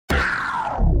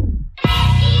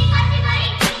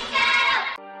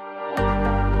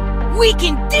We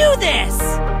can do this!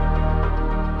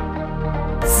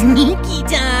 Sneaky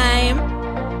time!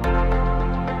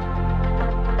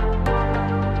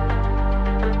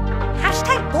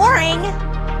 Hashtag boring.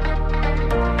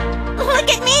 Look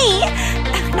at me!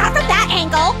 Not from that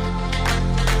angle.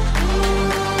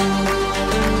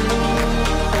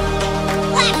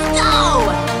 Let's go!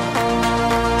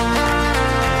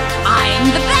 I'm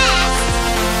the best!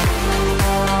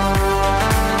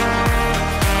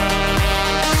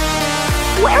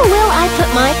 Where will I put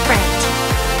my friend?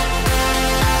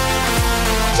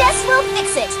 Jess will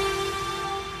fix it.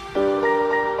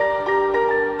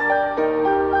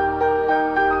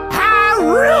 I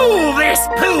rule this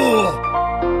pool!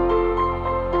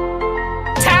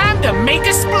 Time to make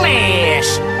a splash!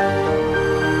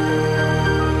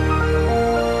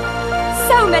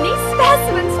 So many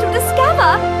specimens to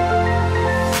discover.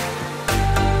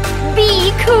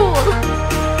 Be cool.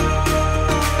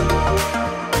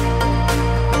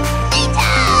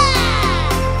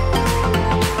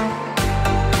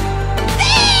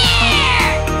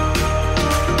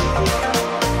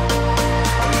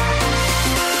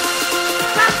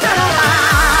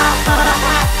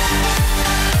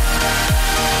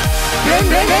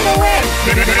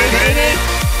 I'm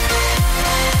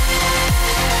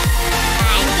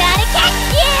gonna catch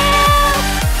you!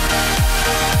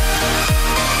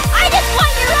 I just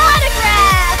want your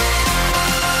autograph!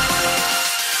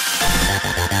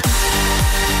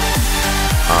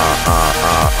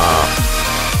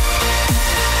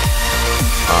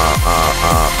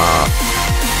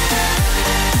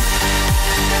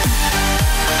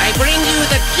 I bring you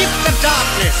the gift of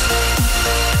darkness!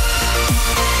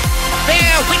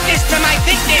 Bear witness to my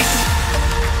thickness!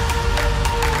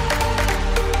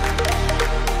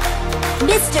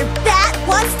 Mr. Bat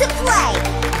wants to play!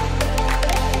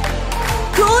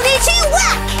 Konnichiwa!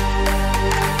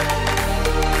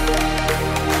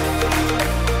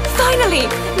 Finally!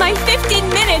 My 15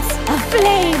 minutes of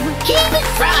flame! Keep it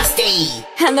frosty!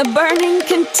 And the burning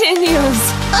continues!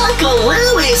 Uncle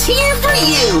Lou is here for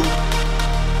you!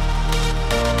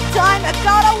 Time to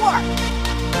go to work!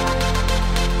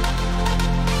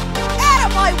 Out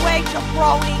of my way,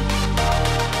 jabroni!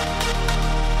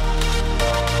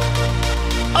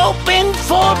 Open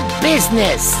for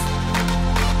business!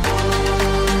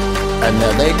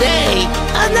 Another day,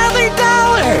 another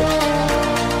dollar!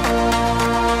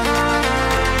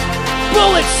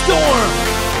 Bullet storm!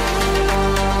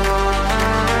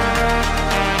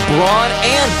 Brawn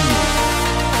and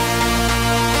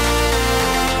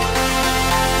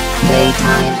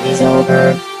Playtime is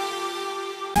over.